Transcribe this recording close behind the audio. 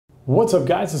What's up,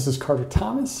 guys? This is Carter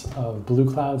Thomas of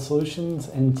Blue Cloud Solutions,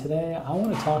 and today I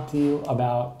want to talk to you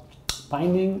about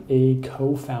finding a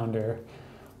co-founder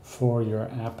for your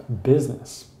app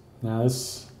business. Now,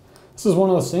 this is one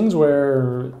of those things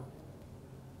where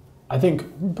I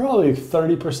think probably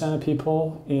 30% of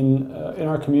people in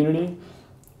our community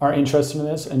are interested in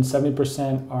this, and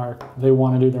 70% they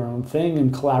want to do their own thing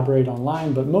and collaborate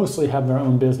online, but mostly have their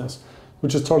own business,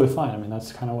 which is totally fine. I mean,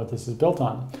 that's kind of what this is built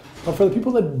on. But for the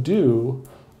people that do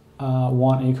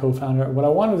want a co-founder, what I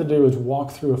wanted to do is walk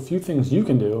through a few things you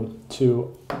can do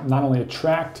to not only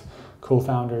attract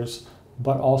co-founders,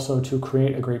 but also to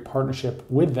create a great partnership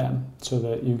with them so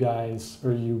that you guys,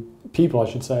 or you people, I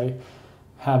should say,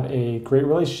 have a great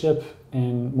relationship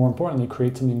and, more importantly,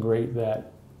 create something great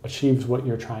that achieves what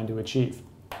you're trying to achieve.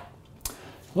 A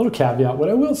little caveat, what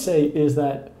I will say is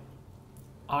that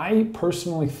I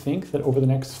personally think that over the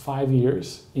next 5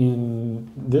 years in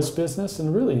this business,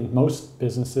 and really in most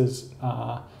businesses,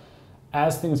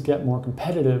 as things get more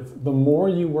competitive, the more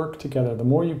you work together, the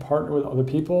more you partner with other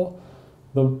people,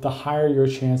 the higher your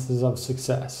chances of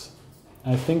success.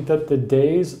 And I think that the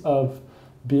days of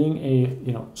being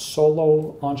a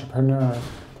solo entrepreneur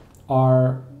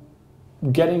are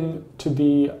getting to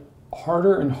be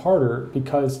harder and harder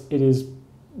because it is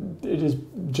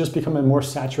just become a more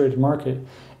saturated market,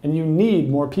 and you need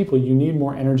more people, you need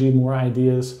more energy, more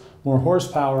ideas, more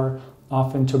horsepower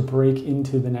often to break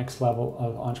into the next level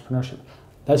of entrepreneurship.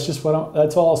 That's just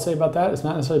that's all I'll say about that. It's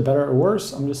not necessarily better or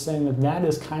worse. I'm just saying that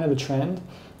is kind of the trend,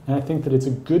 and I think that it's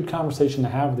a good conversation to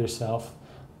have with yourself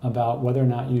about whether or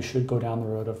not you should go down the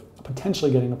road of potentially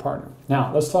getting a partner.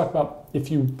 Now, let's talk about if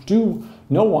you do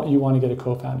know you want to get a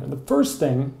co-founder. The first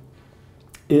thing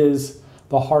is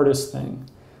the hardest thing.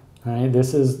 All right,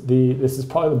 this is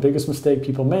probably the biggest mistake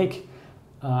people make,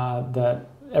 that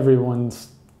everyone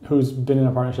who's been in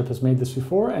a partnership has made this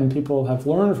before, and people have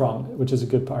learned from, which is a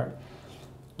good part.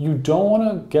 You don't want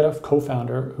to get a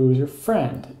co-founder who's your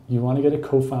friend. You want to get a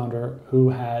co-founder who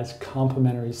has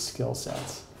complementary skill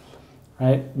sets,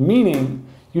 right? Meaning,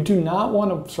 you do not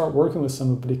want to start working with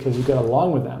somebody because you get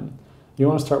along with them. You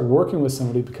want to start working with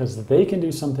somebody because they can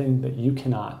do something that you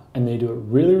cannot, and they do it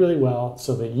really, really well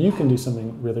so that you can do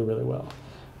something really, really well.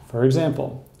 For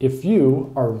example, if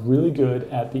you are really good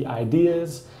at the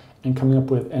ideas and coming up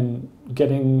with and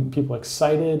getting people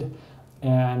excited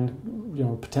and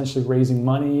potentially raising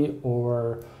money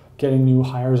or getting new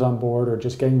hires on board or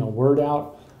just getting the word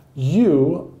out,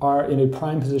 you are in a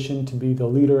prime position to be the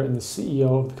leader and the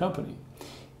CEO of the company.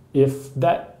 If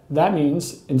that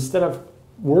means instead of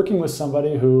working with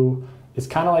somebody who is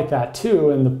kind of like that too,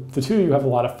 and the two of you have a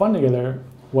lot of fun together,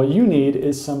 what you need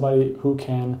is somebody who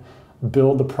can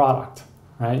build the product,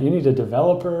 right? You need a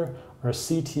developer or a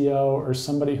CTO or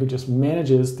somebody who just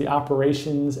manages the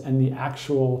operations and the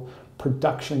actual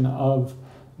production of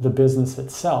the business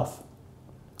itself,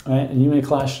 right? And you may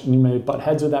clash and you may butt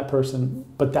heads with that person,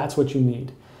 but that's what you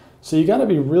need. So you got to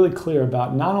be really clear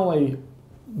about not only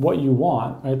what you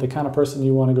want, right? The kind of person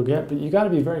you want to go get, but you got to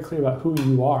be very clear about who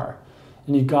you are,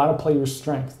 and you got to play your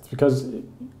strengths, because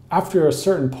after a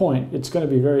certain point, it's going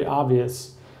to be very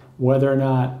obvious whether or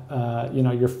not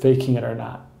you're faking it or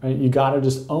not, right? You got to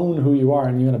just own who you are,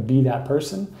 and you're going to be that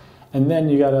person, and then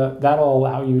that'll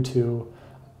allow you to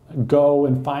go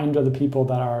and find other people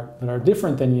that are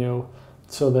different than you,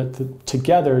 so that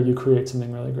together you create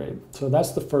something really great. So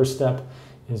that's the first step,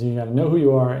 is you got to know who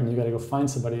you are, and you got to go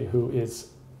find somebody who has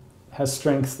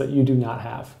strengths that you do not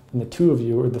have. And the two of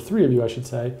you, or the three of you, I should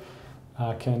say,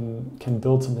 can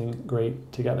build something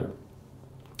great together.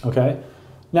 Okay?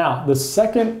 Now, the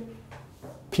second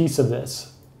piece of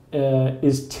this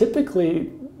is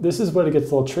typically, this is where it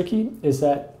gets a little tricky, is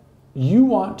that you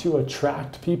want to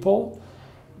attract people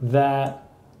that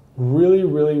really,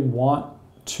 really want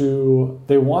to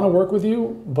work with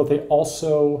you, but they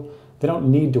don't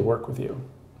need to work with you.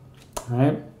 All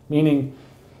right? Meaning,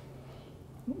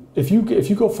 if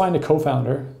you go find a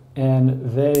co-founder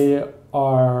and they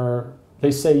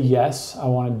say, yes, I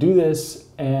want to do this,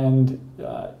 and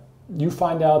you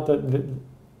find out that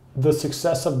the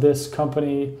success of this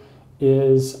company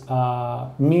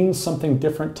means something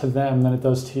different to them than it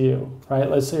does to you, right?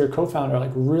 Let's say your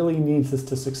co-founder really needs this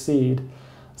to succeed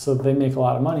so that they make a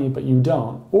lot of money, but you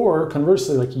don't. Or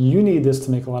conversely, you need this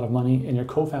to make a lot of money and your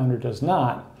co-founder does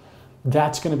not.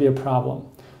 That's going to be a problem.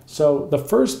 So the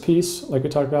first piece, like we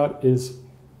talked about, is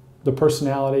the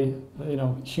personality,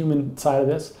 human side of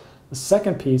this. The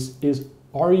second piece is,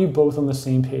 are you both on the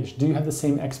same page? Do you have the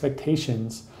same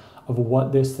expectations of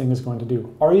what this thing is going to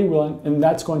do? Are you willing, and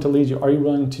that's going to lead you, are you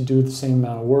willing to do the same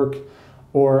amount of work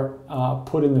or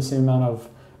put in the same amount of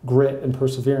grit and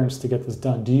perseverance to get this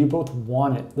done? Do you both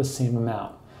want it the same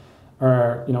amount,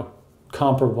 or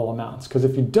comparable amounts? Because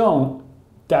if you don't,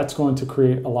 that's going to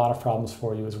create a lot of problems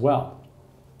for you as well.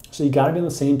 So you got to be on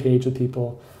the same page with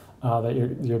people that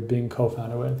you're being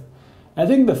co-founder with. And I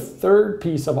think the third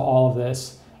piece of all of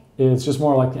this is just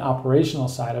more like the operational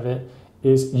side of it,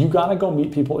 is you got to go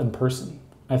meet people in person.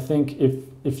 I think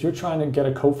if you're trying to get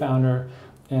a co-founder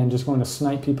and just going to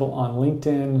snipe people on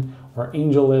LinkedIn or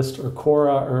AngelList or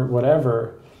Quora or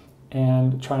whatever,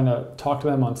 and trying to talk to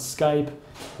them on Skype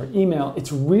or email,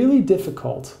 it's really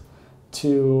difficult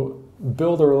to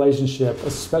build a relationship,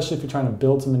 especially if you're trying to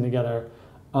build something together,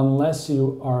 unless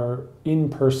you are in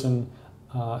person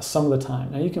some of the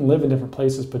time. Now, you can live in different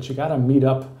places, but you got to meet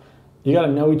up, you got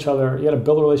to know each other, you got to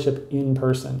build a relationship in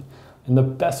person. And the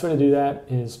best way to do that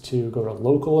is to go to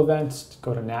local events,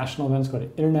 go to national events, go to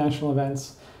international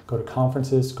events, go to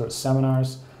conferences, go to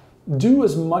seminars. Do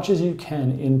as much as you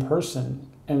can in person,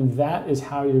 and that is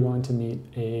how you're going to meet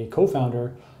a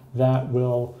co-founder that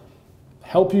will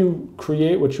help you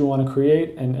create what you want to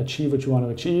create and achieve what you want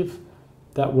to achieve,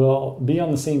 that will be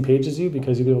on the same page as you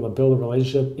because you'll be able to build a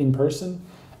relationship in person,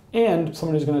 and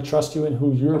someone who's going to trust you and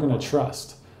who you're going to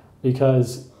trust,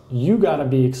 because you got to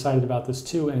be excited about this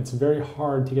too, and it's very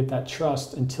hard to get that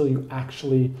trust until you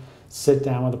actually sit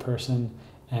down with a person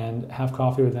and have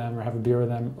coffee with them or have a beer with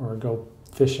them or go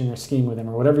fishing or skiing with them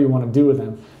or whatever you want to do with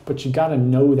them, but you got to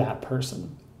know that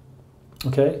person.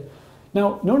 Okay?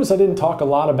 Now, notice I didn't talk a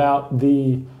lot about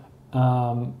the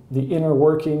inner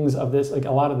workings of this, like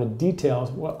a lot of the details.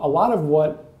 A lot of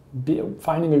what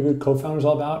finding a good co-founder is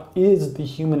all about is the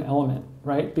human element,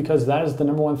 right? Because that is the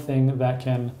number one thing that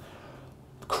can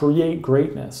create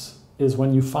greatness, is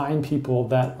when you find people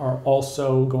that are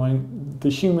also going, the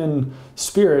human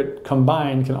spirit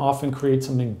combined can often create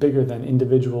something bigger than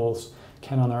individuals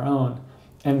can on their own.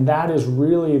 And that is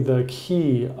really the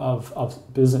key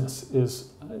of business, is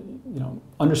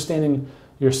understanding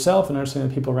yourself and understanding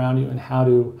the people around you and how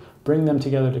to bring them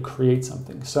together to create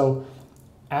something. So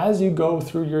as you go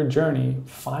through your journey,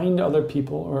 find other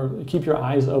people or keep your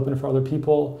eyes open for other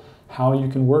people, how you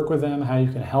can work with them, how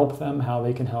you can help them, how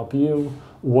they can help you,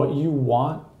 what you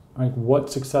want, like what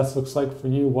success looks like for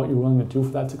you, what you're willing to do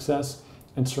for that success,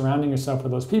 and surrounding yourself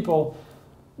with those people.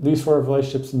 These sort of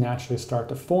relationships naturally start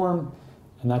to form,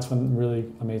 and that's when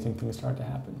really amazing things start to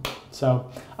happen.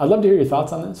 So I'd love to hear your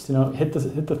thoughts on this. Hit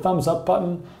the thumbs up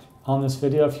button on this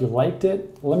video if you liked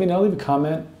it. Let me know, leave a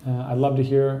comment. I'd love to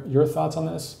hear your thoughts on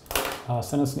this.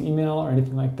 Send us an email or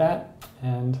anything like that,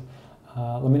 and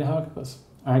let me know how it goes.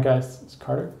 All right, guys, it's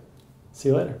Carter. See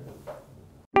you later.